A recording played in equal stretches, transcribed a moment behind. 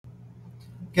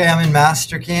Okay, I'm in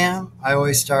Mastercam. I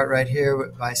always start right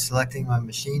here by selecting my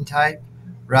machine type,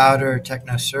 router,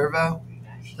 techno servo.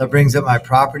 That brings up my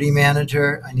property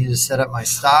manager. I need to set up my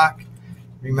stock.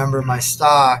 Remember, my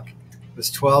stock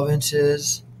was 12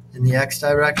 inches in the X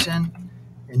direction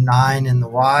and 9 in the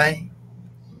Y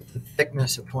with a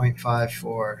thickness of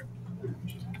 0.54.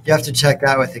 You have to check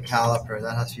that with the caliper.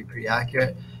 That has to be pretty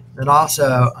accurate. Then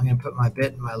also, I'm going to put my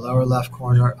bit in my lower left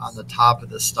corner on the top of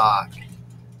the stock.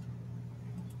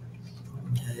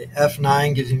 Okay,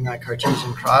 F9 gives me my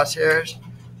Cartesian crosshairs.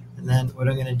 And then what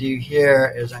I'm going to do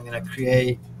here is I'm going to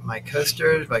create my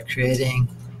coasters by creating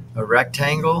a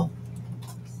rectangle.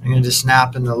 I'm going to just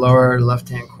snap in the lower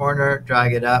left-hand corner,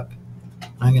 drag it up.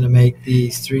 I'm going to make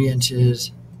these 3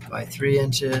 inches by 3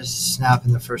 inches, snap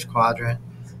in the first quadrant.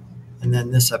 And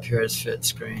then this up here is fit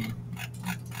screen.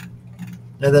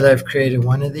 Now that I've created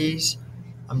one of these,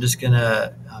 I'm just going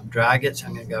to drag it. So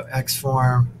I'm going to go X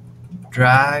form,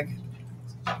 drag,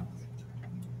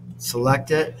 select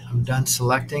it. I'm done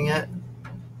selecting it.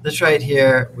 This right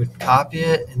here would copy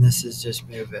it, and this is just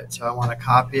move it. So I want to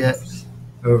copy it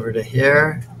over to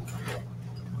here.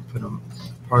 I'll put them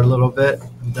apart a little bit.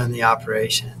 I've done the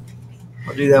operation.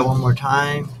 I'll do that one more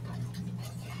time.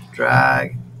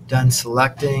 Drag, done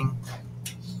selecting.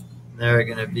 They're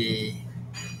going to be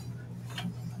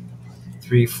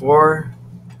 3, 4.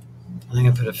 I'm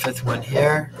going to put a 5th one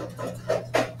here.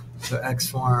 So X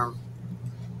form,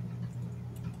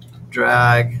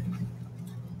 drag.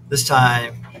 This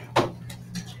time, I'll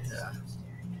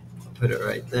put it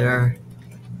right there.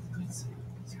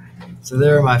 So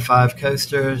there are my 5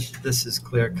 coasters. This is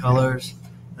clear colors.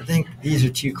 I think these are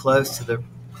too close to the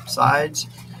sides,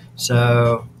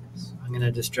 so I'm going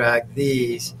to just drag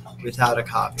these without a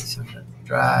copy. So I'm going to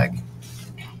drag,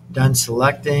 done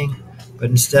selecting, but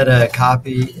instead of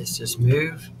copy, it's just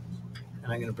move.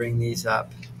 And I'm going to bring these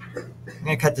up. I'm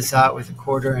going to cut this out with a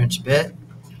 1/4 inch bit.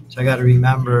 So I got to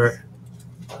remember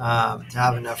to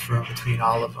have enough room between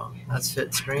all of them. That's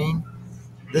fit screen.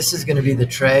 This is going to be the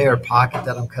tray or pocket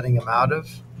that I'm cutting them out of.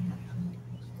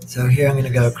 So here I'm going to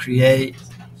go create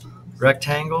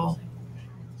rectangle.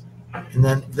 And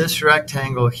then this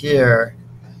rectangle here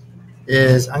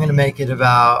is, I'm going to make it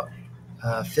about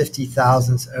 50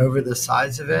 thousandths over the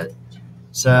size of it.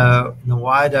 So in the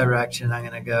Y direction, I'm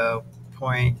going to go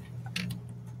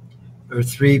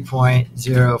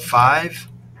 3.05.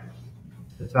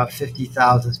 It's about 50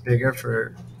 thousandths bigger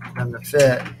for them to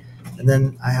fit. And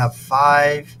then I have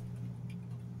 5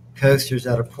 coasters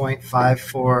that are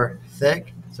 0.54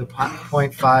 thick. So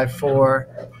 0.54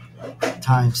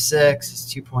 times 6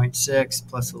 is 2.6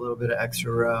 plus a little bit of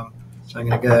extra room. So I'm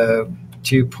going to go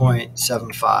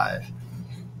 2.75.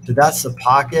 So that's the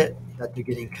pocket that they're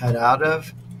getting cut out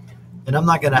of. And I'm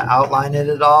not going to outline it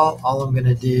at all. All I'm going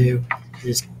to do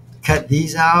is cut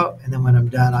these out. And then when I'm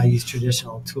done, I'll use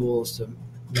traditional tools to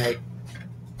make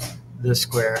the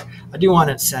square. I do want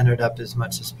it centered up as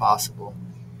much as possible.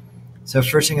 So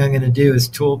first thing I'm going to do is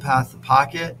toolpath the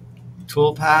pocket,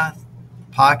 toolpath,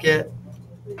 pocket.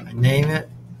 I name it.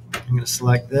 I'm going to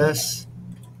select this.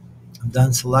 I'm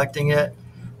done selecting it.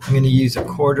 I'm going to use a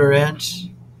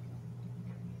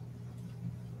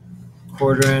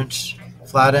 1/4 inch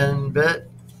flat end bit.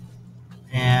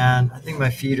 And I think my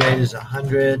feed rate is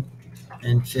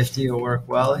 150 will work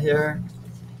well here.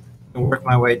 I'll work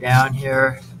my way down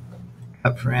here.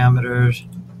 Cut parameters.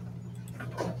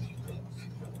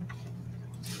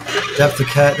 Depth of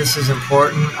cut, this is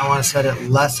important. I want to set it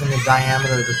less than the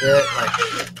diameter of the bit, like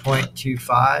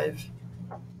 0.25.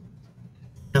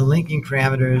 And linking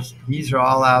parameters, these are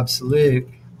all absolute,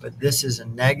 but this is a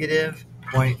negative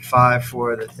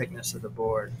 0.54 the thickness of the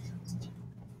board.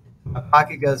 My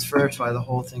pocket goes first while the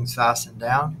whole thing's fastened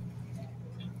down.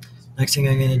 Next thing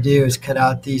I'm going to do is cut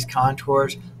out these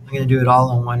contours. I'm going to do it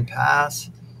all in one pass.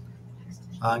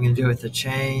 I'm going to do it with the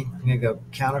chain. I'm going to go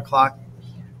counterclock.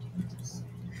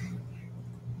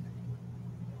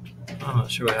 I'm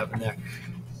not sure what happened there.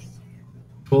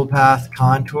 Toolpath,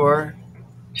 contour,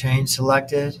 chain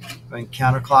selected, going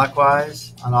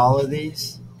counterclockwise on all of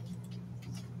these.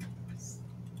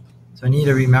 So I need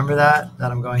to remember that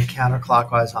I'm going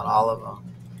counterclockwise on all of them.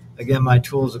 Again, my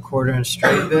tool is a 1/4 inch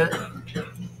straight bit.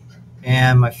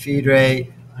 And my feed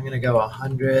rate, I'm going to go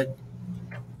 100.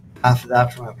 Half of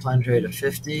that for my plunge rate of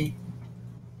 50.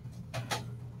 And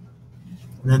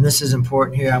then this is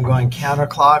important here. I'm going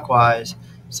counterclockwise.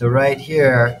 So right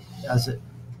here, as a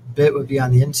bit would be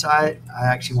on the inside, I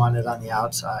actually want it on the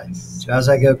outside. So as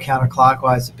I go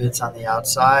counterclockwise, the bit's on the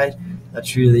outside.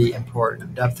 That's really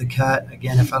important. Depth of cut,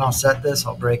 again, if I don't set this,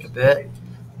 I'll break a bit.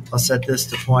 I'll set this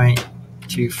to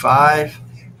 0.25.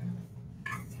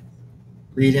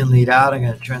 lead in, lead out. I'm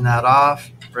going to turn that off.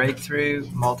 Breakthrough,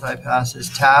 multi-passes,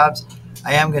 tabs.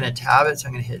 I am going to tab it, so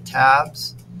I'm going to hit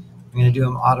tabs. I'm going to do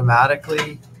them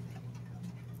automatically.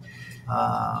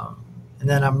 And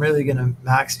then I'm really going to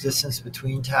max distance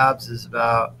between tabs is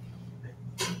about,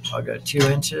 I'll go 2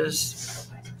 inches.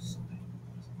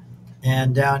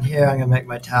 And down here, I'm going to make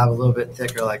my tab a little bit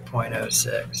thicker, like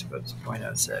 0.06. Whoops,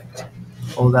 0.06.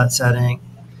 Hold that setting.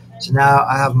 So now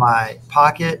I have my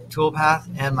pocket toolpath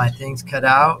and my things cut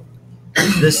out.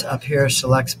 This up here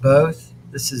selects both.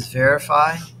 This is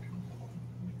verify.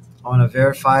 I want to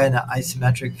verify in the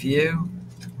isometric view.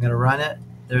 I'm going to run it.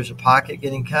 There's a pocket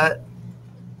getting cut.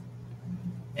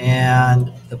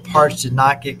 And the parts did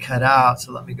not get cut out.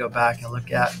 So let me go back and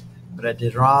look at what I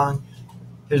did wrong.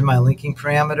 Here's my linking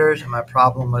parameters. And my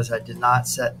problem was I did not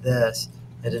set this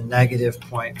at a negative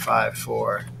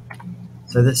 0.54.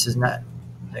 So this is not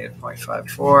negative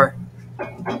 0.54.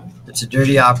 It's a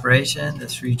dirty operation.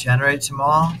 This regenerates them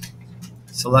all.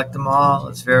 Select them all.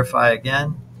 Let's verify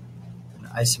again. An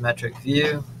isometric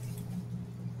view.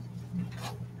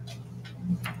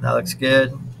 That looks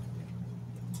good.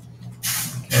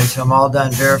 Okay, so I'm all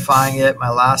done verifying it. My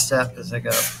last step is I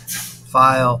go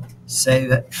File,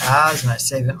 Save it as, and I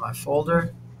save it in my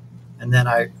folder. And then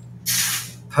I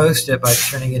post it by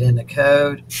turning it into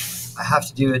code. I have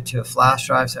to do it to a flash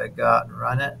drive, so I go out and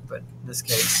run it. But in this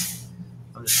case,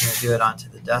 I'm just going to do it onto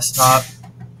the desktop.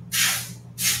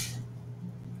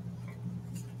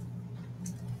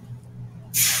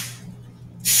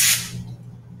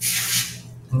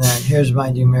 And then here's my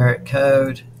numeric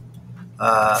code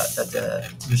that the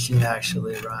machine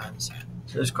actually runs.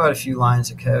 So there's quite a few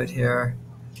lines of code here.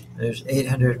 There's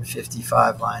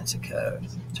 855 lines of code.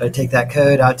 So I take that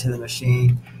code out to the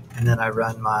machine, and then I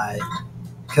run my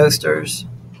coasters.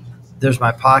 There's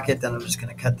my pocket. Then I'm just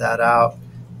going to cut that out,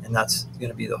 and that's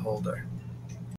going to be the holder.